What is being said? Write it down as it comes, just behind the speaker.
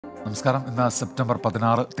നമസ്കാരം. ഇന്ന് സെപ്റ്റംബർ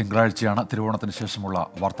 16 തിങ്കളാഴ്ചയാണ്. തിരുവോണത്തിന് ശേഷമുള്ള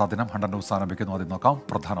വാർത്താ ദിനം. 100 ന്യൂസ് ആരംഭിക്കുന്നു. ആദ്യം നോക്കാം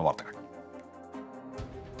പ്രധാന വാർത്തകൾ.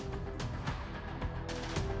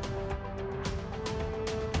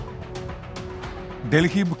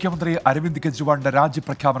 ഡൽഹി മുഖ്യമന്ത്രി അരവിന്ദ് കെജ്രിവാളിന്റെ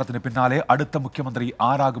രാജിപ്രഖ്യാപനത്തിന് പിന്നാലെ അടുത്ത മുഖ്യമന്ത്രി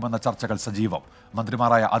ആരാകുമെന്ന ചർച്ചകൾ സജീവം.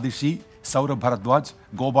 മന്ത്രിമാരായ അതിഷി, സൗരഭ് ഭരദ്വാജ്,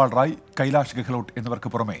 ഗോപാൽ റായ്, കൈലാഷ് ഗെഹ്ലോട്ട്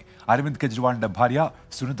എന്നിവർക്ക് പുറമെ അരവിന്ദ് കെജ്രിവാളിന്റെ ഭാര്യ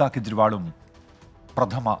സുനിത കെജ്രിവാളും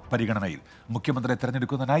പ്രഥമ പരിഗണനയിൽ. മുഖ്യമന്ത്രിയെ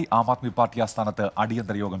തെരഞ്ഞെടുക്കുന്നതിനായി ആം ആദ്മി പാർട്ടി ആസ്ഥാനത്ത്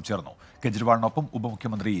അടിയന്തര യോഗം ചേർന്നു. കെജ്രിവാളിനൊപ്പം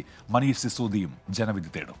ഉപമുഖ്യമന്ത്രി മനീഷ് സിസോദിയും ജനവിധി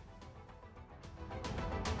തേടും.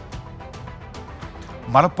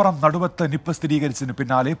 മലപ്പുറം നടുവത്ത് നിപ്പ സ്ഥിരീകരിച്ചതിന്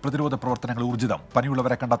പിന്നാലെ പ്രതിരോധ പ്രവർത്തനങ്ങൾ ഊർജിതം.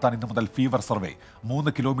 പനിയുള്ളവരെ കണ്ടെത്താൻ ഇന്നു മുതൽ ഫീവർ സർവേ.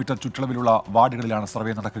 3 കിലോമീറ്റർ ചുറ്റളവിലുള്ള വാർഡുകളിലാണ്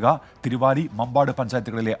സർവേ നടക്കുക. തിരുവാലി, മമ്പാട്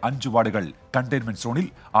പഞ്ചായത്തുകളിലെ 5 വാർഡുകൾ കണ്ടെയ്ൻമെന്റ് സോണിൽ.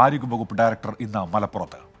 ആരോഗ്യവകുപ്പ് ഡയറക്ടർ ഇന്ന്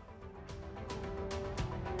മലപ്പുറത്ത്.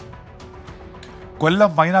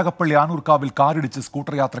 കൊല്ലം മൈനാഗപ്പള്ളി ആനൂർക്കാവിൽ കാറിടിച്ച്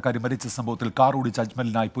സ്കൂട്ടർ യാത്രക്കാരി മരിച്ച സംഭവത്തിൽ കാർ ഓടിച്ച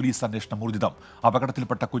അജ്മലിനായി പോലീസ് അന്വേഷണം ഊർജിതം.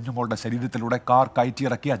 അപകടത്തിൽപ്പെട്ട കുഞ്ഞുമോളുടെ ശരീരത്തിലൂടെ കാർ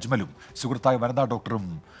കയറ്റിയിറക്കി അജ്മലും സുഹൃത്തായ വനിതാ ഡോക്ടറും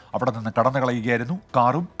അവിടെ നിന്ന് കടന്നു കളയുകയായിരുന്നു.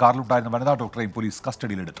 കാറിലുണ്ടായിരുന്ന വനിതാ ഡോക്ടറെയും പോലീസ്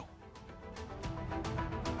കസ്റ്റഡിയിലെടുത്തു.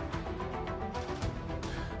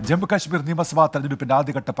 ജമ്മുകാശ്മീർ നിയമസഭാ തെരഞ്ഞെടുപ്പിന്റെ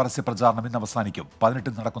ആദ്യഘട്ട പരസ്യ പ്രചാരണം ഇന്ന് അവസാനിക്കും.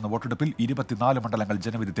 18 നടക്കുന്ന വോട്ടെടുപ്പിൽ 24 മണ്ഡലങ്ങൾ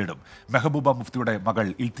ജനവിധി തേടും. മെഹബൂബ മുഫ്തിയുടെ മകൾ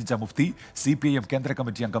ഇൽത്തിജ മുഫ്തി, CPIM കേന്ദ്ര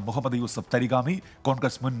കമ്മിറ്റി അംഗം മുഹമ്മദ് യൂസഫ് തരിഗാമി,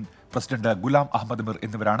 കോൺഗ്രസ് മുൻ പ്രസിഡന്റ് ഗുലാം അഹമ്മദ് മിർ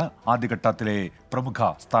എന്നിവരാണ് ആദ്യഘട്ടത്തിലെ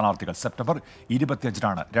പ്രമുഖ സ്ഥാനാർത്ഥികൾ. സെപ്റ്റംബർ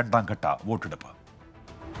 25-നാണ് രണ്ടാം ഘട്ട വോട്ടെടുപ്പ്.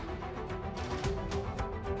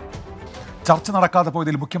 ചർച്ച നടക്കാതെ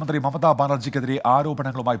പോയതിൽ മുഖ്യമന്ത്രി മമതാ ബാനർജിക്കെതിരെ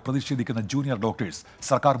ആരോപണങ്ങളുമായി പ്രതിഷേധിക്കുന്ന ജൂനിയർ ഡോക്ടേഴ്സ്.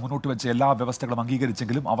 സർക്കാർ മുന്നോട്ട് വെച്ച എല്ലാ വ്യവസ്ഥകളും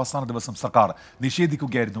അംഗീകരിച്ചെങ്കിലും അവസാന ദിവസം സർക്കാർ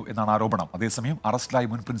നിഷേധിക്കുകയായിരുന്നു എന്നാണ് ആരോപണം. അതേസമയം അറസ്റ്റിലായ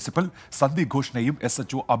മുൻ principal Sandeep ഘോഷിനെയും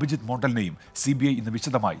SHO Abhijith മോണ്ടലിനെയും CBI ഇന്ന്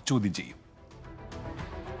വിശദമായി ചോദ്യം ചെയ്യും.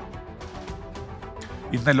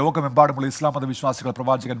 ഇന്ന് ലോകമെമ്പാടുമുള്ള ഇസ്ലാം മതവിശ്വാസികൾ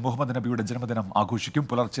പ്രവാചകൻ മുഹമ്മദ് നബിയുടെ ജന്മദിനം ആഘോഷിക്കും.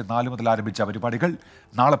 പുലർച്ചെ 4 മുതൽ ആരംഭിച്ച പരിപാടികൾ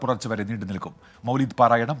നാളെ പുലർച്ചെ വരെ നീണ്ടു നിൽക്കും. മൗലിദ്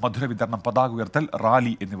പാരായണം, മധുര വിതരണം, പതാക ഉയർത്തൽ,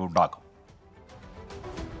 റാലി എന്നിവ ഉണ്ടാകും.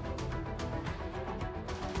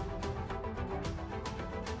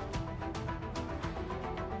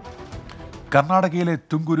 കർണാടകയിലെ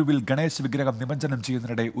തുങ്കുരുവിൽ ഗണേശ വിഗ്രഹം നിമജ്ജനം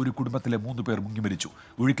ചെയ്യുന്നതിനിടെ ഒരു കുടുംബത്തിലെ 3 പേർ മുങ്ങിമരിച്ചു.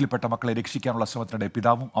 ഒഴുക്കിൽപ്പെട്ട മക്കളെ രക്ഷിക്കാനുള്ള ശ്രമത്തിനിടെ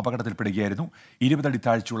പിതാവും അപകടത്തിൽപ്പെടുകയായിരുന്നു. 20 അടി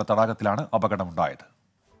താഴ്ചയുള്ള തടാകത്തിലാണ് അപകടമുണ്ടായത്.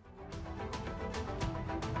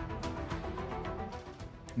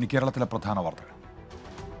 ഇനി കേരളത്തിലെ പ്രധാന വാർത്തകൾ.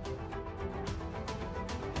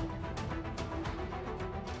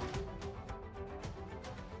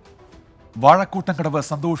 Vazhakoottamkadavu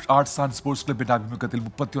Santhosh arts and sports ക്ലബിന്റെ ആഭിമുഖ്യത്തിൽ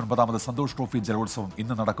 39ാമത് സന്തോഷ് ട്രോഫി ജലോത്സവം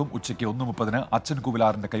ഇന്ന് നടക്കും. ഉച്ചയ്ക്ക് 1:30-ന്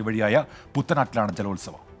അച്ഛൻകൂവിലാറിന്റെ കൈവഴിയായ പുത്തനാട്ടിലാണ്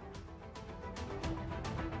ജലോത്സവം.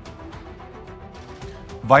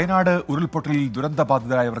 വയനാട് ഉരുൾപൊട്ടലിൽ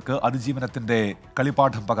ദുരന്തബാധിതരായവർക്ക് അതിജീവനത്തിന്റെ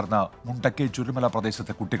കളിപ്പാഠം പകർന്ന മുണ്ടക്കൈ ചുരുമല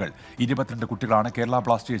പ്രദേശത്തെ കുട്ടികൾ. 22 കുട്ടികളാണ് Kerala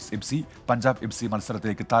Blasters FC, Punjab FC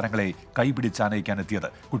മത്സരത്തിലേക്ക് താരങ്ങളെ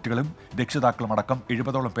കൈപിടിച്ചാനയിക്കാനെത്തിയത്. കുട്ടികളും രക്ഷിതാക്കളും അടക്കം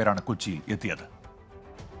 70ഓളം പേരാണ് കൊച്ചിയിൽ എത്തിയത്.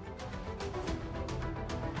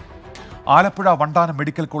 ആലപ്പുഴ വണ്ടാനം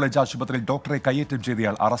മെഡിക്കൽ കോളേജ് ആശുപത്രിയിൽ ഡോക്ടറെ കയ്യേറ്റം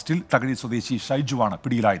ചെയ്തയാൾ അറസ്റ്റിൽ. തകഴി സ്വദേശി ഷൈജുവാണ്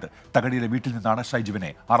പിടിയിലായത്. തകഴിയിലെ വീട്ടിൽ നിന്നാണ് ഷൈജുവിനെ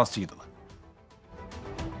അറസ്റ്റ് ചെയ്തത്.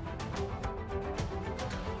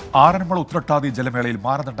 ആറന്മുള ഉത്രട്ടാതി ജലമേളയിൽ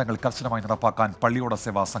മാനദണ്ഡങ്ങൾ കർശനമായി നടപ്പാക്കാൻ പള്ളിയോട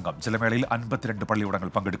സേവാ സംഘം. ജലമേളയിൽ 52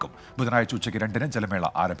 പള്ളിയോടങ്ങൾ പങ്കെടുക്കും. ബുധനാഴ്ച ഉച്ചയ്ക്ക് 2-ന് ജലമേള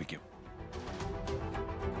ആരംഭിക്കും.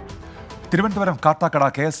 തിരുവനന്തപുരം കാട്ടാക്കട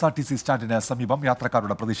KSRTC സ്റ്റാൻഡിന് സമീപം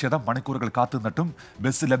യാത്രക്കാരുടെ പ്രതിഷേധം. മണിക്കൂറുകൾ കാത്തുനിന്നിട്ടും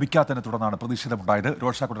ബസ് ലഭിക്കാത്തതിനെ തുടർന്നാണ് പ്രതിഷേധമുണ്ടായത്.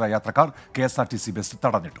 രോഷാകുലരായ യാത്രക്കാർ KSRTC ബസ്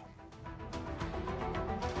തടഞ്ഞിട്ടു.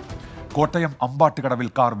 കോട്ടയം അമ്പാട്ടുകടവിൽ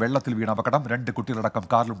കാർ വെള്ളത്തിൽ വീണ അപകടം. 2 കുട്ടികളടക്കം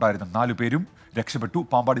കാറിലുണ്ടായിരുന്ന 4 പേരും രക്ഷപ്പെട്ടു.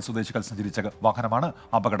 പാമ്പാടി സ്വദേശികൾ സഞ്ചരിച്ച വാഹനമാണ്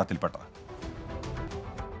അപകടത്തിൽപ്പെട്ടത്.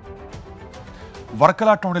 വർക്കല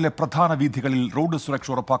ടൗണിലെ പ്രധാന വീഥികളിൽ റോഡ് സുരക്ഷ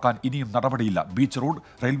ഉറപ്പാക്കാൻ ഇനിയും നടപടിയില്ല. Beach road,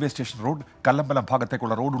 railway station road, Kallambalam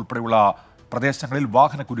ഭാഗത്തേക്കുള്ള റോഡ് ഉൾപ്പെടെയുള്ള പ്രദേശങ്ങളിൽ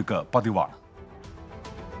വാഹനക്കുരുക്ക് പതിവാണ്.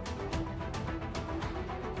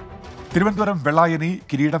 തിരുവനന്തപുരം വെള്ളായണി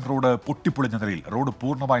കിരീടം റോഡ് പൊട്ടിപ്പൊളിഞ്ഞ നിലയിൽ. റോഡ്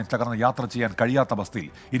പൂർണ്ണമായും തകർന്ന് യാത്ര ചെയ്യാൻ കഴിയാത്ത അവസ്ഥയിൽ.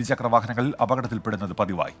 ഇരുചക്ര വാഹനങ്ങളിൽ അപകടത്തിൽപ്പെടുന്നത്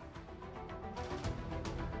പതിവായി.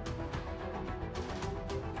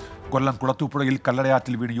 കൊല്ലം കുളത്തൂപ്പുഴയിൽ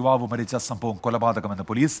കല്ലടയാറ്റിൽ വീണ് യുവാവ് മരിച്ച സംഭവം കൊലപാതകമെന്ന്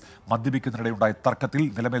പോലീസ്. മദ്യപിക്കുന്നതിനിടെയുണ്ടായ തർക്കത്തിൽ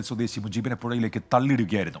നിലമേൽ സ്വദേശി മുജീബിനെ പുഴയിലേക്ക്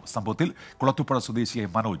തള്ളിയിടുകയായിരുന്നു. സംഭവത്തിൽ കുളത്തൂപ്പുഴ സ്വദേശിയായ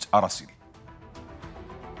മനോജ് അറസ്റ്റിൽ.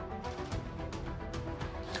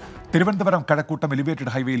 തിരുവനന്തപുരം കഴക്കൂട്ടം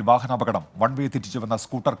എലിവേറ്റഡ് ഹൈവേയിൽ വാഹനാപകടം. വൺ വേ തെറ്റിച്ചു വന്ന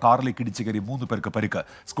സ്കൂട്ടർ കാറിലേക്ക് ഇടിച്ചു കയറി 3 പേർക്ക് പരിക്ക്.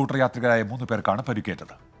 സ്കൂട്ടർ യാത്രികരായ 3 പേർക്കാണ്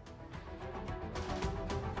പരിക്കേറ്റത്.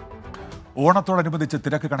 ഓണത്തോടനുബന്ധിച്ച്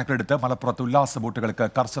തിരക്ക് കണക്കിലെടുത്ത് മലപ്പുറത്ത് ഉല്ലാസ ബോട്ടുകൾക്ക്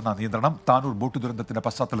കർശന നിയന്ത്രണം. താനൂർ ബോട്ട് ദുരന്തത്തിന്റെ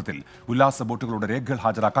പശ്ചാത്തലത്തിൽ ഉല്ലാസ ബോട്ടുകളുടെ രേഖകൾ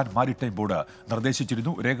ഹാജരാക്കാൻ മാരിടൈം ബോർഡ്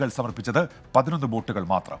നിർദ്ദേശിച്ചിരുന്നു. രേഖകൾ സമർപ്പിച്ചത് 11 ബോട്ടുകൾ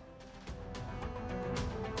മാത്രം.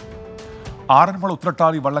 ആറന്മുള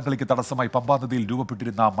ഉത്രട്ടാതി വള്ളംകളിക്ക് തടസ്സമായി പമ്പാ നദിയിൽ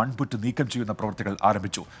രൂപപ്പെട്ടിരുന്ന മൺപുറ്റ് നീക്കം ചെയ്യുന്ന പ്രവൃത്തികൾ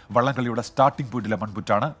ആരംഭിച്ചു. വള്ളംകളിയുടെ സ്റ്റാർട്ടിംഗ് പോയിന്റിലെ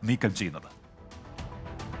മൺപുറ്റാണ് നീക്കം ചെയ്യുന്നത്.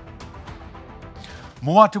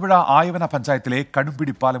 മൂവാറ്റുപുഴ ആയവന പഞ്ചായത്തിലെ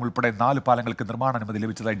കടുംപിടി പാലം ഉൾപ്പെടെ 4 പാലങ്ങൾക്ക് നിർമ്മാണാനുമതി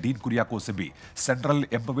ലഭിച്ചതായി Dean Kuriakose MP. Central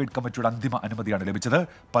empowered കമ്മിറ്റിയുടെ അന്തിമ അനുമതിയാണ് ലഭിച്ചത്.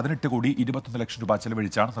 18 ലക്ഷം രൂപ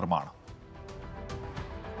ചെലവഴിച്ചാണ് നിർമ്മാണം.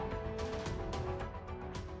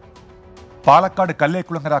 പാലക്കാട്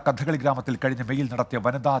കല്ലേക്കുളങ്ങര കഥകളി ഗ്രാമത്തിൽ കഴിഞ്ഞ മെയിൽ നടത്തിയ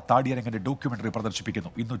വനിതാ താടിയരങ്ങിന്റെ ഡോക്യുമെന്ററി പ്രദർശിപ്പിക്കുന്നു.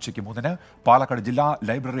 ഇന്ന് ഉച്ചയ്ക്ക് 3-ന് പാലക്കാട് ജില്ലാ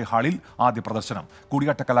ലൈബ്രറി ഹാളിൽ ആദ്യ പ്രദർശനം.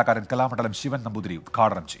 കൂടിയാട്ട കലാകാരൻ കലാമണ്ഡലം ശിവൻ നമ്പൂതിരി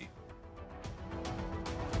ഉദ്ഘാടനം ചെയ്യും.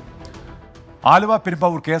 ആലുവ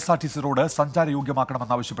പെരുമ്പാവൂർ KSRTC റോഡ്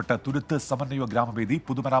സഞ്ചാരയോഗ്യമാക്കണമെന്നാവശ്യപ്പെട്ട് തുരുത്ത് സമന്വയ ഗ്രാമവേദി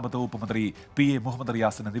പൊതുമരാമത്ത് വകുപ്പ് മന്ത്രി PA മുഹമ്മദ്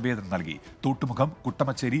റിയാസിന് നിവേദനം നൽകി. തൂട്ടുമുഖം,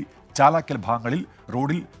 കുട്ടമച്ചേരി, ചാലാക്കൽ ഭാഗങ്ങളിൽ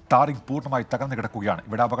റോഡിൽ ടാറിംഗ് പൂർണ്ണമായി തകർന്നു കിടക്കുകയാണ്.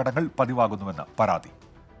 ഇവിടെ അപകടങ്ങൾ പതിവാകുന്നുവെന്ന് പരാതി.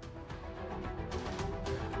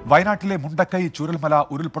 വയനാട്ടിലെ മുണ്ടക്കൈ ചുരൽമല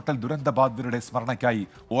ഉരുൾപൊട്ടൽ ദുരന്ത ബാധിതരുടെ സ്മരണയ്ക്കായി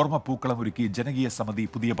ഓർമ്മപ്പൂക്കളമൊരുക്കി ജനകീയ സമിതി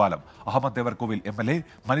പുതിയ പാലം. അഹമ്മദ് ദേവർകോവിൽ MLA,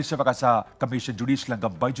 മനുഷ്യാവകാശ കമ്മീഷൻ ജുഡീഷ്യൽ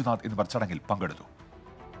അംഗം ബൈജുനാഥ് എന്നിവർ ചടങ്ങിൽ പങ്കെടുത്തു.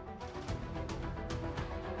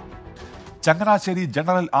 ചങ്ങനാശ്ശേരി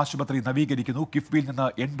ജനറൽ ആശുപത്രി നവീകരിക്കുന്നു. കിഫ്ബിയിൽ നിന്ന്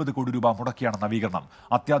 80 കോടി രൂപ മുടക്കിയാണ് നവീകരണം.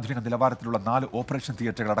 അത്യാധുനിക നിലവാരത്തിലുള്ള 4 ഓപ്പറേഷൻ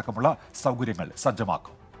തിയേറ്ററുകൾ അടക്കമുള്ള സൗകര്യങ്ങൾ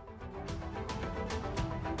സജ്ജമാക്കും.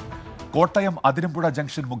 കോട്ടയം അതിരമ്പുഴ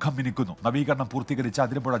ജംഗ്ഷൻ മുഖം മിനുക്കുന്നു. നവീകരണം പൂർത്തീകരിച്ച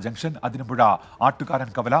അതിരമ്പുഴ ജംഗ്ഷൻ, അതിരമ്പുഴ ആട്ടുകാരൻ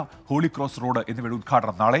കവല, ഹോളി ക്രോസ് റോഡ് എന്നിവയുടെ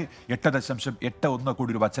ഉദ്ഘാടനം നാളെ. 8.81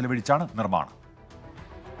 കോടി രൂപ ചെലവഴിച്ചാണ് നിർമ്മാണം.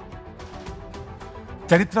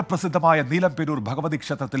 ചരിത്രപ്രസിദ്ധമായ നീലംപേരൂർ ഭഗവതി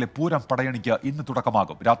ക്ഷേത്രത്തിലെ പൂരം പടയണിക്ക് ഇന്ന്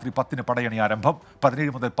തുടക്കമാകും. രാത്രി 10-ന് പടയണി ആരംഭം.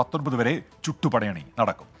 17 മുതൽ 19 വരെ ചുട്ടുപടയണി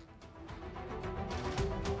നടക്കും.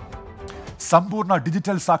 സമ്പൂർണ്ണ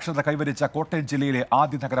ഡിജിറ്റൽ സാക്ഷരത കൈവരിച്ച കോട്ടയം ജില്ലയിലെ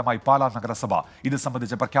ആദ്യ നഗരമായി പാലാ നഗരസഭ. ഇത്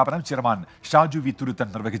സംബന്ധിച്ച പ്രഖ്യാപനം ചെയർമാൻ ഷാജു വി തുരുത്തൻ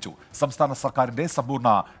നിർവഹിച്ചു. സംസ്ഥാന സർക്കാരിന്റെ സമ്പൂർണ്ണ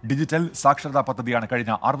ഡിജിറ്റൽ സാക്ഷരതാ പദ്ധതിയാണ്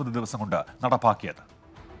കഴിഞ്ഞ 60 ദിവസം കൊണ്ട് നടപ്പാക്കിയത്.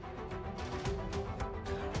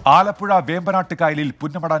 ആലപ്പുഴ വേമ്പനാട്ട് കായലിൽ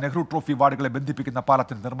പുന്നമട നെഹ്റു ട്രോഫി വാർഡുകളെ ബന്ധിപ്പിക്കുന്ന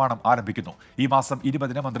പാലത്തിന് നിർമ്മാണം ആരംഭിക്കുന്നു. ഈ മാസം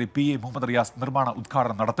 20-ന് മന്ത്രി PA മുഹമ്മദ് റിയാസ് നിർമ്മാണ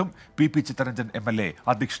ഉദ്ഘാടനം നടത്തും. PP Chittaranjan MLA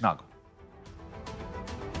അധ്യക്ഷനാകും.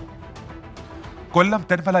 Kollam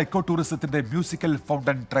Thenmala eco ടൂറിസത്തിന്റെ മ്യൂസിക്കൽ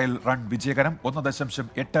ഫൗണ്ടൻ ട്രയൽ റൺ വിജയകരം.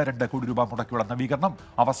 1.82 കോടി രൂപ മുടക്കിയുള്ള നവീകരണം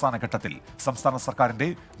അവസാന ഘട്ടത്തിൽ. സംസ്ഥാന സർക്കാരിന്റെ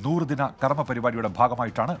 100 ദിന കർമ്മ പരിപാടിയുടെ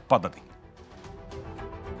ഭാഗമായിട്ടാണ് പദ്ധതി.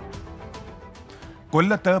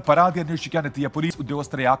 കൊല്ലത്ത് പരാതി അന്വേഷിക്കാനെത്തിയ പോലീസ്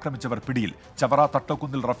ഉദ്യോഗസ്ഥരെ ആക്രമിച്ചവർ പിടിയിൽ. ചവറ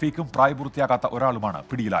തട്ടക്കുന്നിൽ റഫീഖും പ്രായപൂർത്തിയാകാത്ത ഒരാളുമാണ്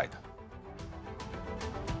പിടിയിലായത്.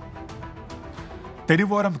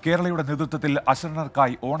 തെരുവോരം കേരളയുടെ നേതൃത്വത്തിൽ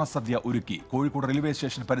അശരണർക്കായി ഓണസദ്യ ഒരുക്കി. കോഴിക്കോട് റെയിൽവേ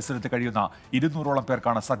സ്റ്റേഷൻ പരിസരത്ത് കഴിയുന്ന 200ഓളം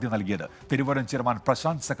പേർക്കാണ് സദ്യ നൽകിയത്. തെരുവോരം ചെയർമാൻ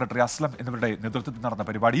പ്രശാന്ത്, സെക്രട്ടറി അസ്ലം എന്നിവരുടെ നേതൃത്വത്തിൽ നടന്ന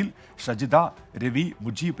പരിപാടിയിൽ ഷജിത, രവി,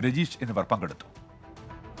 മുജീബ്, രജീഷ് എന്നിവർ പങ്കെടുത്തു.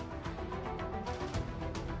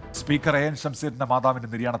 സ്പീക്കർ AN ഷംസീറിന്റെ മാതാവിന്റെ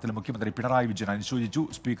നിര്യാണത്തിൽ മുഖ്യമന്ത്രി പിണറായി വിജയൻ അനുശോചിച്ചു.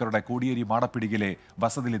 സ്പീക്കറുടെ കോടിയേരി മാടപ്പിടിയിലെ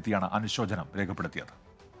വസതിയിലെത്തിയാണ് അനുശോചനം രേഖപ്പെടുത്തിയത്.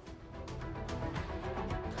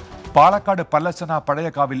 പാലക്കാട് പല്ലശന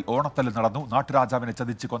പഴയകാവിൽ ഓണത്തല്ല് നടന്നു. നാട്ടുരാജാവിനെ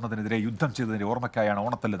ചതിച്ച് കൊന്നതിനെതിരെ യുദ്ധം ചെയ്തതിന്റെ ഓർമ്മയ്ക്കായാണ്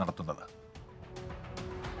ഓണത്തല്ല് നടത്തുന്നത്.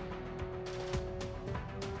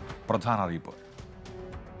 പ്രധാന അറിയിപ്പ്.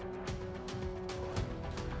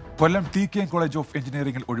 കൊല്ലം TKM കോളേജ് ഓഫ്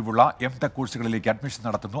എഞ്ചിനീയറിംഗിൽ ഒഴിവുള്ള M.Tech കോഴ്സുകളിലേക്ക് അഡ്മിഷൻ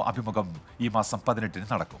നടത്തുന്നു. അഭിമുഖം ഈ മാസം 18-ന്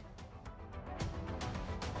നടക്കും.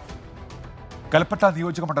 കൽപ്പറ്റ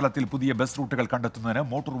നിയോജക മണ്ഡലത്തിൽ പുതിയ ബസ് റൂട്ടുകൾ കണ്ടെത്തുന്നതിന്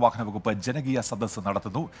മോട്ടോർ വാഹന വകുപ്പ് ജനകീയ സദസ്സ്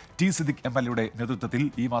നടത്തുന്നു. T. സിദ്ദിഖ് MLA നേതൃത്വത്തിൽ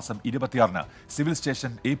ഈ മാസം 26-ന് സിവിൽ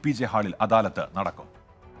സ്റ്റേഷൻ APJ ഹാളിൽ അദാലത്ത് നടക്കും.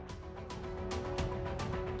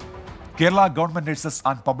 Kerala government nurses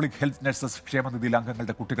and public health nurses ക്ഷേമനിധിയിലെ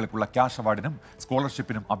അംഗങ്ങളുടെ കുട്ടികൾക്കുള്ള ക്യാഷ് അവാർഡിനും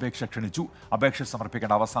സ്കോളർഷിപ്പിനും അപേക്ഷ ക്ഷണിച്ചു. അപേക്ഷ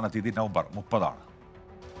സമർപ്പിക്കേണ്ട അവസാന തീയതി നവംബർ 30-ആണ്.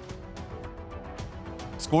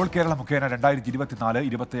 സ്കൂൾ കേരള മുഖേന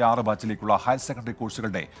 2024-26 ബാച്ചിലേക്കുള്ള ഹയർ സെക്കൻഡറി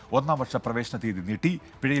കോഴ്സുകളുടെ 1-ാം വർഷ പ്രവേശന തീയതി നീട്ടി.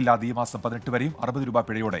 പിഴയില്ലാതെ ഈ മാസം 18 വരെയും 60 രൂപ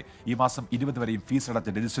പിഴയോടെ ഈ മാസം 20 വരെയും ഫീസ്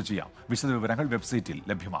അടച്ച് രജിസ്റ്റർ ചെയ്യാം. വിശദവിവരങ്ങൾ വെബ്സൈറ്റിൽ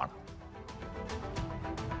ലഭ്യമാണ്.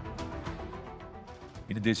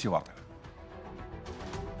 ഇനി ദേശീയ വാർത്തകൾ.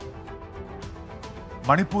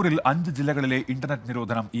 മണിപ്പൂരിൽ 5 ജില്ലകളിലെ ഇന്റർനെറ്റ്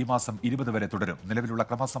നിരോധനം ഈ മാസം 20 വരെ തുടരും. നിലവിലുള്ള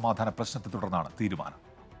ക്രമസമാധാന പ്രശ്നത്തെ തുടർന്നാണ് തീരുമാനം.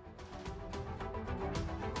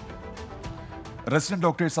 റെസിഡന്റ്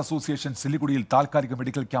ഡോക്ടേഴ്സ് അസോസിയേഷൻ സിലിഗുഡിയിൽ താൽക്കാലിക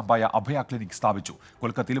മെഡിക്കൽ ക്യാമ്പായ അഭയ ക്ലിനിക് സ്ഥാപിച്ചു.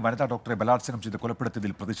 കൊൽക്കത്തയിൽ വനിതാ ഡോക്ടറെ ബലാത്സംഗം ചെയ്ത്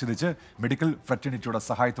കൊലപ്പെടുത്തിയതിൽ പ്രതിഷേധിച്ച് മെഡിക്കൽ ഫ്രറ്റേണിറ്റിയുടെ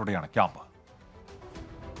സഹായത്തോടെയാണ് ക്യാമ്പ്.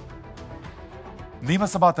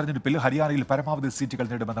 നിയമസഭാ തെരഞ്ഞെടുപ്പിൽ ഹരിയാനയിൽ പരമാവധി സീറ്റുകൾ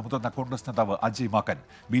നേടുമെന്ന് മുതിർന്ന കോൺഗ്രസ് നേതാവ് അജയ് മാക്കൻ.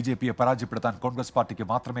 BJPയെ പരാജയപ്പെടുത്താൻ കോൺഗ്രസ് പാർട്ടിക്ക്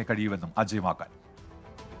മാത്രമേ കഴിയൂവെന്നും അജയ് മാക്കൻ.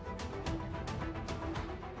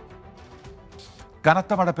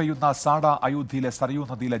 കനത്ത മഴ പെയ്യുന്ന സാഡ അയോധ്യയിലെ സരയൂ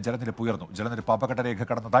നദിയിലെ ജലനിരപ്പ് ഉയർന്നു. ജലനിരപ്പ് അപകടരേഖ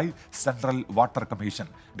കടന്നതായി സെൻട്രൽ വാട്ടർ കമ്മീഷൻ.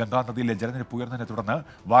 ഗംഗാ നദിയിലെ ജലനിരപ്പ് ഉയർന്നതിനെ തുടർന്ന്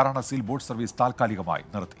വാരാണസിയിൽ ബോട്ട് സർവീസ് താൽക്കാലികമായി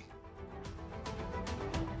നിർത്തി.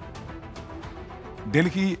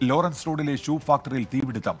 ഡൽഹി ലോറൻസ് റോഡിലെ ഷൂ ഫാക്ടറിയിൽ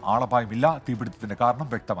തീപിടുത്തം. ആളപായമില്ല. തീപിടുത്തത്തിന്റെ കാരണം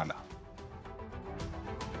വ്യക്തമല്ല.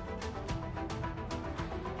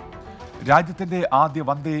 രാജ്യത്തിന്റെ ആദ്യ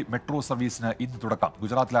വന്ദേ മെട്രോ സർവീസിന് ഇന്ന് തുടക്കം.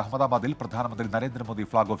 ഗുജറാത്തിലെ അഹമ്മദാബാദിൽ പ്രധാനമന്ത്രി നരേന്ദ്രമോദി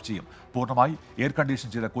ഫ്ളാഗ് ഓഫ് ചെയ്യും. പൂർണ്ണമായി എയർ കണ്ടീഷൻ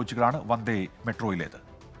ചെയ്ത കോച്ചുകളാണ് വന്ദേ മെട്രോയിലേത്.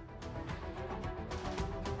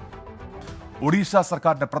 ഒഡീഷ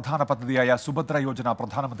സർക്കാരിന്റെ പ്രധാന പദ്ധതിയായ സുഭദ്ര യോജന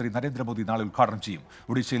പ്രധാനമന്ത്രി നരേന്ദ്രമോദി നാളെ ഉദ്ഘാടനം ചെയ്യും.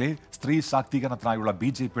 ഒഡീഷയിലെ സ്ത്രീ ശാക്തീകരണത്തിനായുള്ള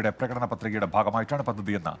ബിജെപിയുടെ പ്രകടന പത്രികയുടെ ഭാഗമായിട്ടാണ്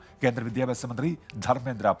പദ്ധതിയെന്ന് കേന്ദ്ര വിദ്യാഭ്യാസ മന്ത്രി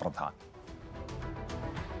ധർമ്മേന്ദ്ര പ്രധാൻ.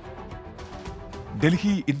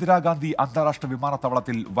 ഡൽഹി ഇന്ദിരാഗാന്ധി അന്താരാഷ്ട്ര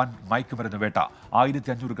വിമാനത്താവളത്തിൽ വൻ മയക്കുമരുന്ന് വേട്ട.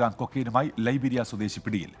 1500 ഗ്രാം കൊക്കൈനുമായി ലൈബീരിയ സ്വദേശി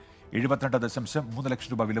പിടിയിൽ. 72.3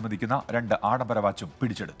 ലക്ഷം രൂപ വിലമതിക്കുന്ന 2 ആഡംബര വാച്ചും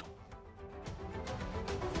പിടിച്ചെടുത്തു.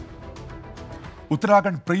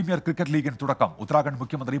 ഉത്തരാഖണ്ഡ് പ്രീമിയർ ക്രിക്കറ്റ് ലീഗിന് തുടക്കം. ഉത്തരാഖണ്ഡ്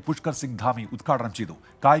മുഖ്യമന്ത്രി പുഷ്കർ സിംഗ് ധാമി ഉദ്ഘാടനം ചെയ്തു.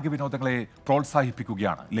 കായിക വിനോദങ്ങളെ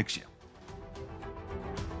പ്രോത്സാഹിപ്പിക്കുകയാണ് ലക്ഷ്യം.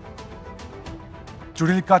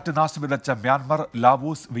 ചുഴലിക്കാറ്റ് നാശം വിതച്ച മ്യാൻമർ,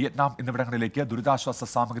 ലാവോസ്, വിയറ്റ്നാം എന്നിവിടങ്ങളിലേക്ക് ദുരിതാശ്വാസ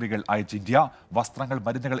സാമഗ്രികൾ അയച്ച ഇന്ത്യ. വസ്ത്രങ്ങൾ,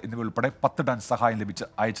 മരുന്നുകൾ എന്നിവയുൾപ്പെടെ 10 ടൺ സഹായം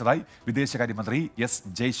അയച്ചതായി വിദേശകാര്യമന്ത്രി എസ്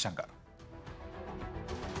ജയശങ്കർ.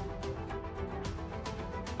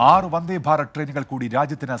 6 വന്ദേ ഭാരത് ട്രെയിനുകൾ കൂടി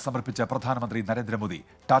രാജ്യത്തിന് സമർപ്പിച്ച പ്രധാനമന്ത്രി നരേന്ദ്രമോദി.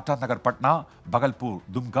 ടാറ്റാനഗർ പട്ന, ഭഗൽപൂർ,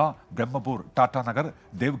 ദുംക, ബ്രഹ്മപൂർ, ടാറ്റാനഗർ,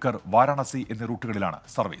 ദേവ്ഘർ, വാരാണസി എന്നീ റൂട്ടുകളിലാണ്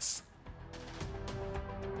സർവീസ്.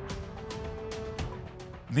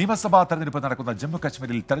 നിയമസഭാ തെരഞ്ഞെടുപ്പ് നടക്കുന്ന ജമ്മു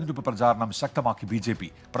കശ്മീരിൽ തെരഞ്ഞെടുപ്പ് പ്രചാരണം ശക്തമാക്കി ബിജെപി.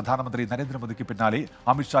 പ്രധാനമന്ത്രി നരേന്ദ്രമോദിക്ക് പിന്നാലെ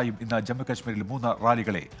അമിത്ഷായും ഇന്ന് ജമ്മു കശ്മീരിൽ 3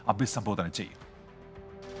 റാലികളെ അഭിസംബോധന ചെയ്യും.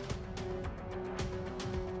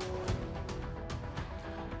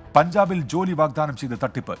 പഞ്ചാബിൽ ജോലി വാഗ്ദാനം ചെയ്ത്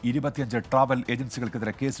തട്ടിപ്പ്. 25 ട്രാവൽ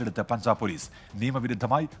ഏജൻസികൾക്കെതിരെ കേസെടുത്ത് പഞ്ചാബ് പോലീസ്.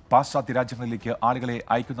 നിയമവിരുദ്ധമായി പാശ്ചാത്യ രാജ്യങ്ങളിലേക്ക് ആളുകളെ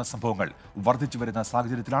അയക്കുന്ന സംഭവങ്ങൾ വർദ്ധിച്ചുവരുന്ന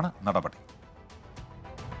സാഹചര്യത്തിലാണ് നടപടി.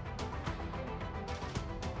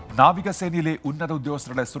 നാവികസേനയിലെ ഉന്നത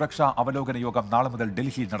ഉദ്യോഗസ്ഥരുടെ സുരക്ഷാ അവലോകന യോഗം നാളെ മുതൽ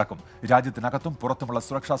ഡൽഹിയിൽ നടക്കും. രാജ്യത്തിനകത്തും പുറത്തുമുള്ള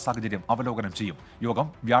സുരക്ഷാ സാഹചര്യം അവലോകനം ചെയ്യും. യോഗം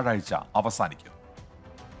വ്യാഴാഴ്ച അവസാനിക്കും.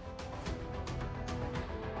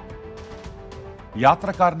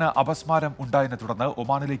 യാത്രക്കാരന് അപസ്മാരം ഉണ്ടായതിനെ തുടർന്ന്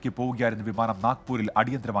ഒമാനിലേക്ക് പോവുകയായിരുന്ന വിമാനം നാഗ്പൂരിൽ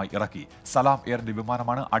അടിയന്തരമായി ഇറക്കി. സലാം എയറിന്റെ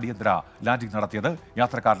വിമാനമാണ് അടിയന്തര ലാൻഡിംഗ് നടത്തിയത്.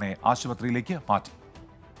 യാത്രക്കാരനെ ആശുപത്രിയിലേക്ക് മാറ്റി.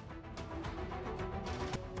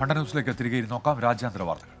 ഫണ്ട ന്യൂസിലേക്ക് തിരികെ നോക്കാം. രാജ്യാന്തര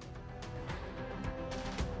വാർത്തകൾ.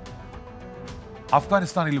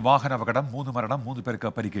 അഫ്ഗാനിസ്ഥാനിൽ വാഹനാപകടം. 3 മരണം, 3 പേർക്ക്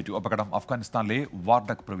പരിക്കേറ്റു. അപകടം അഫ്ഗാനിസ്ഥാനിലെ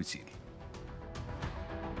വാർഡക് പ്രവിശ്യയിൽ.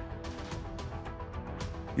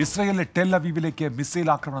 ഇസ്രയേലിലെ ടെൽ അവീവിലേക്ക് മിസൈൽ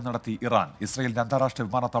ആക്രമണം നടത്തി ഇറാൻ. ഇസ്രയേലിന്റെ അന്താരാഷ്ട്ര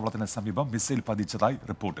വിമാനത്താവളത്തിന് സമീപം മിസൈൽ പതിച്ചതായി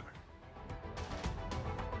റിപ്പോർട്ടുകൾ.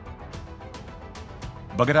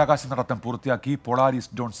 ബഹിരാകാശ നടത്തം പൂർത്തിയാക്കി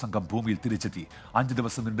പോളാരിസ് ഡോൺ സംഘം ഭൂമിയിൽ തിരിച്ചെത്തി. 5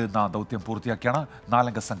 ദിവസം നീണ്ടുനിന്ന ദൗത്യം പൂർത്തിയാക്കിയാണ് 4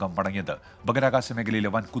 അംഗ സംഘം മടങ്ങിയത്. ബഹിരാകാശ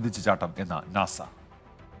മേഖലയിലെ വൻ കുതിച്ചുചാട്ടം എന്ന് നാസ.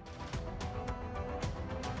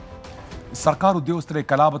 സർക്കാർ ഉദ്യോഗസ്ഥരെ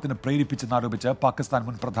കലാപത്തിന് പ്രേരിപ്പിച്ചെന്നാരോപിച്ച് പാകിസ്ഥാൻ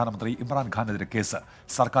മുൻ പ്രധാനമന്ത്രി ഇമ്രാൻഖാനെതിരെ കേസ്.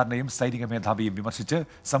 സർക്കാരിനെയും സൈനിക മേധാവിയെയും വിമർശിച്ച്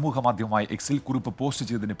സമൂഹമാധ്യമമായ എക്സിൽ കുറിപ്പ് പോസ്റ്റ്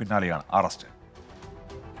ചെയ്തതിന് പിന്നാലെയാണ് അറസ്റ്റ്.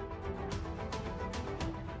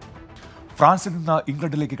 ഫ്രാൻസിൽ നിന്ന്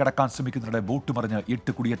ഇംഗ്ലണ്ടിലേക്ക് കടക്കാൻ ശ്രമിക്കുന്നതിനിടെ ബോട്ട് മറിഞ്ഞ്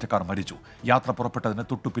 8 കുടിയേറ്റക്കാർ മരിച്ചു. യാത്ര പുറപ്പെട്ടതിന്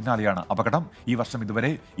തൊട്ടു പിന്നാലെയാണ് അപകടം. ഈ വർഷം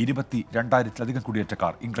ഇതുവരെ 22,000-ലധികം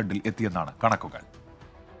കുടിയേറ്റക്കാർ ഇംഗ്ലണ്ടിൽ എത്തിയെന്നാണ് കണക്കുകൾ.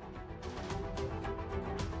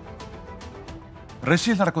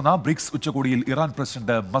 റഷ്യയിൽ നടക്കുന്ന ബ്രിക്സ് ഉച്ചകോടിയിൽ ഇറാൻ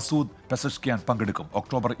പ്രസിഡന്റ് മസൂദ് പെസഷ്കിയാൻ പങ്കെടുക്കും.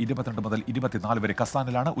 ഒക്ടോബർ 22 മുതൽ 24 വരെ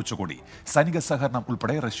കസാനിലാണ് ഉച്ചകോടി. സൈനിക സഹകരണം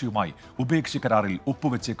ഉൾപ്പെടെ റഷ്യയുമായി ഉഭയകക്ഷി കരാറിൽ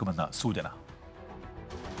ഒപ്പുവെച്ചേക്കുമെന്ന് സൂചന.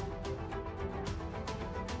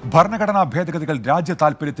 ഭരണഘടനാ ഭേദഗതികൾ രാജ്യ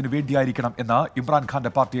താൽപര്യത്തിന് വേണ്ടിയായിരിക്കണം എന്ന്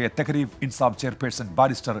ഇമ്രാൻഖാന്റെ പാർട്ടിയെ തെഹരീഫ് ഇൻസാഫ് ചെയർപേഴ്സൺ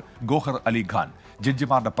ബാരിസ്റ്റർ ഗോഹർ അലി ഖാൻ.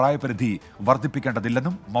 ജഡ്ജിമാരുടെ പ്രായപരിധി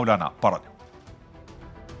വർദ്ധിപ്പിക്കേണ്ടതില്ലെന്നും മൗലാന പറഞ്ഞു.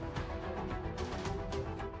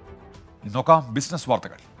 നോക്കാം ബിസിനസ്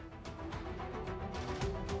വാർത്തകൾ.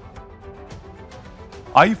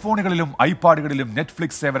 ഐഫോണുകളിലും ഐപാഡുകളിലും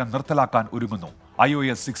നെറ്റ്ഫ്ലിക്സ് സേവനം നിർത്തലാക്കാൻ ഒരുങ്ങുന്നു.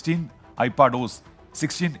 iOS 16, iPadOS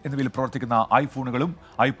 16 എന്നിവയിൽ പ്രവർത്തിക്കുന്ന ഐഫോണുകളും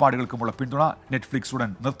ഐപാഡുകൾക്കുമുള്ള പിന്തുണ നെറ്റ്ഫ്ലിക്സ്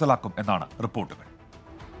ഉടൻ നിർത്തലാക്കും എന്നാണ് റിപ്പോർട്ടുകൾ.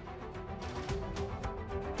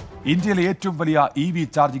 ഇന്ത്യയിലെ ഏറ്റവും വലിയ EV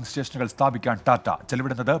ചാർജിംഗ് സ്റ്റേഷനുകൾ സ്ഥാപിക്കാൻ ടാറ്റ.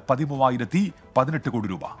 ചെലവിടുന്നത് 13,018 കോടി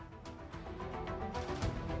രൂപ.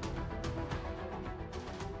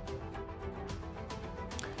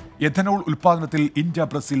 എഥനോൾ ഉൽപാദനത്തിൽ ഇന്ത്യ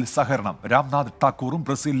ബ്രസീൽ സഹകരണം. രാംനാഥ് ടാക്കൂറും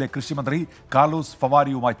ബ്രസീലിലെ കൃഷിമന്ത്രി കാർലോസ്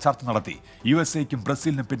ഫവാരിയുമായി ചർച്ച നടത്തി. USA-ക്കും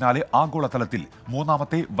ബ്രസീലിനും പിന്നാലെ ആഗോളതലത്തിൽ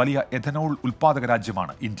 3ാമത്തെ വലിയ എഥനോൾ ഉൽപാദക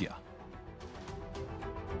രാജ്യമാണ് India.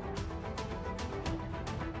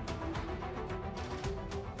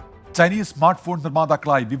 Chinese smart phone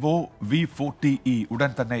നിർമ്മാതാക്കളായ Vivo V40e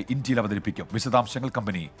ഉടൻ തന്നെ ഇന്ത്യയിൽ അവതരിപ്പിക്കും. വിശദാംശങ്ങൾ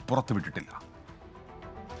കമ്പനി പുറത്തുവിട്ടിട്ടില്ല.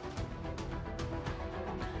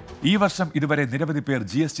 ഈ വർഷം ഇതുവരെ നിരവധി പേർ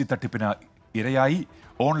GST തട്ടിപ്പിന് ഇരയായി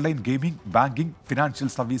online gaming, banking, financial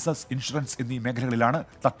services, insurance എന്നീ മേഖലകളിലാണ്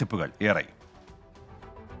തട്ടിപ്പുകൾ ഏറെ.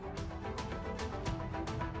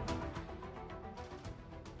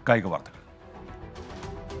 കായിക വാർത്തകൾ.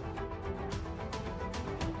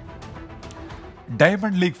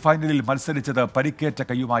 ഡയമണ്ട് ലീഗ് ഫൈനലിൽ മത്സരിച്ചത് പരിക്കേറ്റ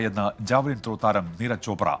കൈയുമായെന്ന് ജാവലിൻ ത്രോ താരം നീരജ്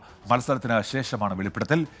ചോപ്ര. മത്സരത്തിന് ശേഷമാണ്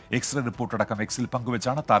വെളിപ്പെടുത്തൽ. എക്സ്റേ റിപ്പോർട്ടടക്കം എക്സിൽ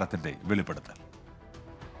പങ്കുവച്ചാണ് താരത്തിന്റെ വെളിപ്പെടുത്തൽ.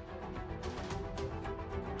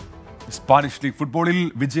 സ്പാനിഷ് ലീഗ് ഫുട്ബോളിൽ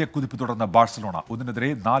വിജയക്കുതിപ്പ് തുടർന്ന ബാഴ്സലോണ 1-നെതിരെ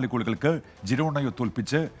 4 ഗോളുകൾക്ക് ജിരോണയെ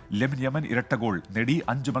തോൽപ്പിച്ച് ലെമിൻ ഇരട്ട ഗോൾ നേടി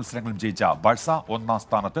 5 മത്സരങ്ങളും ജയിച്ച ബാഴ്സ 1ാം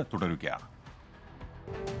സ്ഥാനത്ത് തുടരുകയാണ്.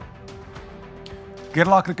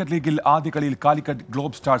 കേരള ക്രിക്കറ്റ് ലീഗിൽ ആദ്യ കളിയിൽ കാലിക്കറ്റ്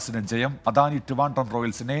ഗ്ലോബ് സ്റ്റാർസിന് ജയം. അദാനി ട്രിവാൻഡ്രം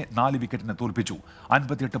റോയൽസിനെ 4 വിക്കറ്റിന് തോൽപ്പിച്ചു.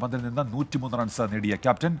 58 പന്തിൽ നിന്ന് 103 റൺസ് നേടിയ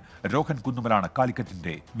ക്യാപ്റ്റൻ രോഹൻ കുന്നുമലാണ്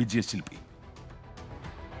കാലിക്കറ്റിന്റെ വിജയശില്പി.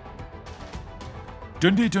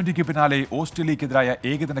 T20 പിന്നാലെ ഓസ്ട്രേലിയക്കെതിരായ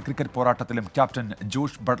ഏകദിന ക്രിക്കറ്റ് പോരാട്ടത്തിലും ക്യാപ്റ്റൻ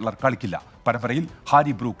ജോഷ് ബട്ട്ലർ കളിക്കില്ല. പരമ്പരയിൽ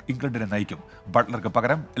ഹാരി ബ്രൂക്ക് ഇംഗ്ലണ്ടിനെ നയിക്കും. ബട്ട്ലർക്ക്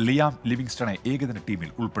പകരം ലിയാം ലിവിങ്സ്റ്റണെ ഏകദിന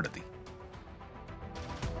ടീമിൽ ഉൾപ്പെടുത്തി.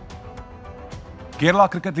 കേരള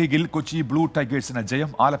ക്രിക്കറ്റ് ലീഗിൽ കൊച്ചി ബ്ലൂ ടൈഗേഴ്സിന് ജയം.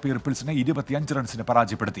 ആലപ്പി റിപ്പിൾസിനെ 25 റൺസിന്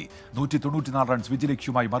പരാജയപ്പെടുത്തി. 194 റൺസ്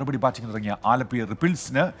വിജയലക്ഷ്യവുമായി മറുപടി ബാറ്റിംഗിനിറങ്ങിയ ആലപ്പി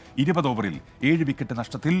റിപ്പിൾസിന് 20 ഓവറിൽ 7 വിക്കറ്റ്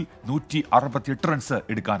നഷ്ടത്തിൽ 168 റൺസ്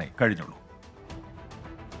എടുക്കാനേ കഴിഞ്ഞുള്ളൂ.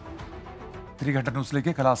 തിരികെ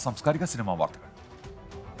ന്യൂസിലേക്ക്. സാംസ്കാരിക സിനിമാ വാർത്തകൾ.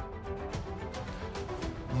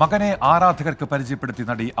 മകനെ ആരാധകർക്ക് പരിചയപ്പെടുത്തി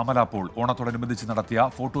നടി അമല പോൾ. ഓണത്തോടനുബന്ധിച്ച് നടത്തിയ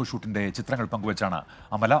ഫോട്ടോഷൂട്ടിന്റെ ചിത്രങ്ങൾ പങ്കുവച്ചാണ്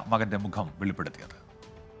അമല മകന്റെ മുഖം വെളിപ്പെടുത്തിയത്.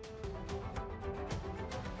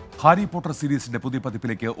 ഹാരി പോട്ടർ സീരീസിന്റെ പുതിയ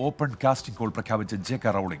പതിപ്പിലേക്ക് ഓപ്പൺ കാസ്റ്റിംഗ് കോൾ പ്രഖ്യാപിച്ച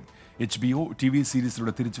ജെ.കെ. റൗളിംഗ്. HBO TV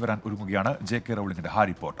സീരീസിലൂടെ തിരിച്ചുവരാൻ ഒരുങ്ങുകയാണ് ജെ.കെ. റൗളിംഗിന്റെ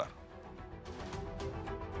ഹാരി പോട്ടർ.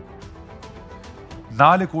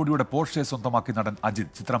 4 കോടിയുടെ പോർഷെ സ്വന്തമാക്കി നടൻ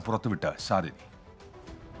അജിത്. ചിത്രം പുറത്തുവിട്ട് ശാലിനി.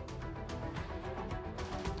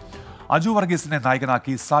 അജു വർഗീസിനെ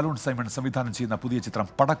നായകനാക്കി സാലോൺ സൈമൺ സംവിധാനം ചെയ്യുന്ന പുതിയ ചിത്രം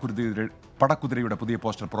പടക്കുതിരയുടെ പുതിയ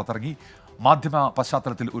പോസ്റ്റർ പുറത്തിറങ്ങി. മാധ്യമ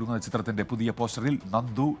പശ്ചാത്തലത്തിൽ ഒരുങ്ങുന്ന ചിത്രത്തിന്റെ പുതിയ പോസ്റ്ററിൽ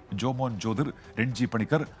നന്ദു, ജോമോൻ ജ്യോതിർ, രൺജി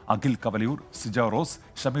പണിക്കർ, അഖിൽ കവലിയൂർ, സിജ റോസ്,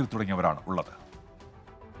 ഷമീർ തുടങ്ങിയവരാണ് ഉള്ളത്.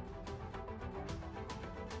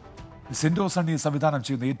 സിൻഡോ സണ്ണി സംവിധാനം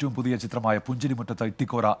ചെയ്യുന്ന ഏറ്റവും പുതിയ ചിത്രമായ പുഞ്ചിരിമുറ്റത്ത്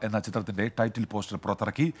ഇട്ടിക്കോര എന്ന ചിത്രത്തിന്റെ ടൈറ്റിൽ പോസ്റ്റർ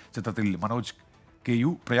പുറത്തിറക്കി. ചിത്രത്തിൽ Manoj KU,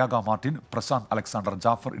 Prayaga Martin, Prashant Alexander,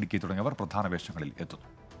 Jafar Idukki തുടങ്ങിയവർ പ്രധാന വേഷങ്ങളിൽ എത്തുന്നു.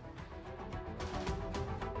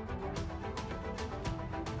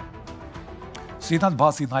 ശ്രീനാഥ്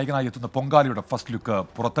ഭാസി നായകനായി എത്തുന്ന പൊങ്കാലയുടെ ഫസ്റ്റ് ലുക്ക്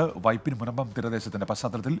പുറത്ത്. വൈപ്പിൻ മുനമ്പം തീരദേശത്തിന്റെ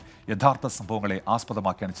പശ്ചാത്തലത്തിൽ യഥാർത്ഥ സംഭവങ്ങളെ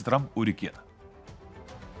ആസ്പദമാക്കിയാണ് ചിത്രം ഒരുക്കിയത്.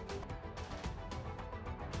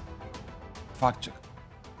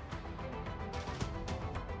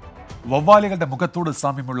 വവ്വാലുകളുടെ മുഖത്തോട്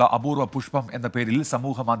സാമ്യമുള്ള അപൂർവ പുഷ്പം എന്ന പേരിൽ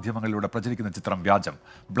സമൂഹ മാധ്യമങ്ങളിലൂടെ പ്രചരിക്കുന്ന ചിത്രം വ്യാജം.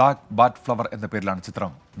 ബ്ലാക്ക് ബാറ്റ് ഫ്ലവർ എന്ന പേരിലാണ്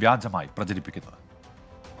ചിത്രം വ്യാജമായി പ്രചരിപ്പിക്കുന്നത്.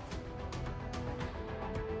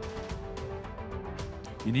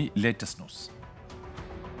 ഇനി ലേറ്റസ്റ്റ് ന്യൂസ്.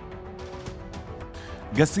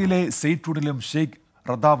 ഗസയിലെ സെയ്റ്റൂണിലും ഷെയ്ഖ്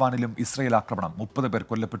റദാവാനിലും ഇസ്രയേൽ ആക്രമണം. 30 പേർ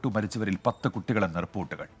കൊല്ലപ്പെട്ടു. മരിച്ചവരിൽ 10 കുട്ടികളെന്ന്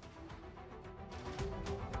റിപ്പോർട്ടുകൾ.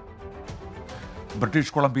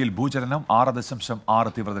 ബ്രിട്ടീഷ് കൊളംബിയയിൽ ഭൂചലനം.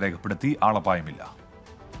 6.6 തീവ്രത രേഖപ്പെടുത്തി. ആളപായമില്ല.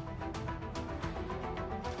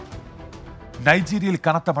 നൈജീരിയയിൽ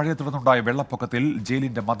കനത്ത മഴയെ തുടർന്നുണ്ടായ വെള്ളപ്പൊക്കത്തിൽ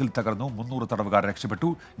ജയിലിന്റെ മതിൽ തകർന്നു. 300 തടവുകാർ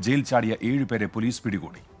രക്ഷപ്പെട്ടു. ജയിൽ ചാടിയ 7 പേരെ പോലീസ്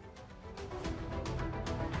പിടികൂടി.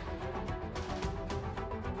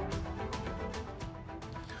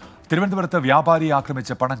 തിരുവനന്തപുരത്ത് വ്യാപാരിയെ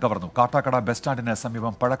ആക്രമിച്ച് പണം കവർന്നു. കാട്ടാക്കട ബസ് സ്റ്റാൻഡിന്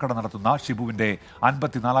സമീപം പഴക്കട നടത്തുന്ന ഷിബുവിന്റെ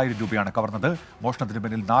 54,000 രൂപയാണ് കവർന്നത്. മോഷണത്തിന്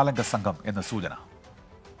പിന്നിൽ 4 അംഗ സംഘം എന്ന് സൂചന.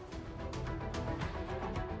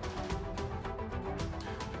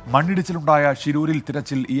 മണ്ണിടിച്ചിലുണ്ടായ ഷിരൂരിൽ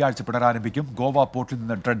തിരച്ചിൽ ഈ ആഴ്ച പുനരാരംഭിക്കും. ഗോവ പോർട്ടിൽ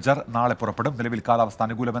നിന്ന് ഡ്രഡ്ജർ നാളെ പുറപ്പെടും. നിലവിൽ കാലാവസ്ഥ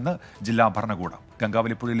അനുകൂലമെന്ന് ജില്ലാ ഭരണകൂടം.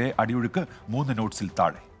 ഗംഗാവലിപ്പുഴയിലെ അടിയൊഴുക്ക് 3 നോട്ട്സിൽ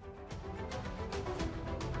താഴെ.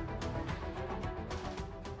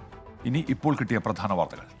 ഇനി ഇപ്പോൾ കിട്ടിയ പ്രധാന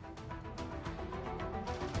വാർത്തകൾ.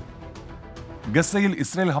 ഗസയിൽ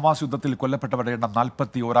ഇസ്രയേൽ ഹമാസ് യുദ്ധത്തിൽ കൊല്ലപ്പെട്ടവരുടെ എണ്ണം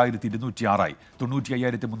 41,206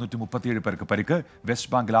 95,337 പേർക്ക് പരിക്ക്.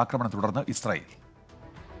 വെസ്റ്റ് ബാങ്കിൽ ആക്രമണം തുടർന്ന് ഇസ്രായേൽ.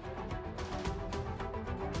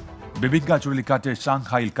 ബെബിങ്ക ചുഴലിക്കാറ്റ്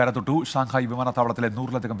ഷാങ്ഹായിൽ കരതൊട്ടു. ഷാങ്ഹായ് വിമാനത്താവളത്തിലെ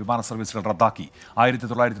 100-ലധികം വിമാന സർവീസുകൾ റദ്ദാക്കി.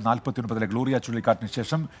 1949 ഗ്ലോറിയ ചുഴലിക്കാറ്റിന്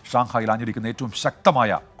ശേഷം ഷാങ്ഹായിൽ ആഞ്ഞടിക്കുന്ന ഏറ്റവും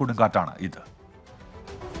ശക്തമായ കൊടുങ്കാറ്റാണ് ഇത്.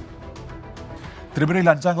 ത്രിപുരയിൽ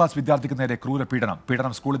 5ാം ക്ലാസ് വിദ്യാർത്ഥിക്ക് നേരെ ക്രൂര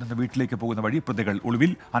പീഡനം. സ്കൂളിൽ നിന്ന് വീട്ടിലേക്ക് പോകുന്ന വഴി പ്രതികൾ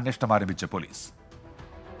ഒളിവിൽ. അന്വേഷണം ആരംഭിച്ച പോലീസ്.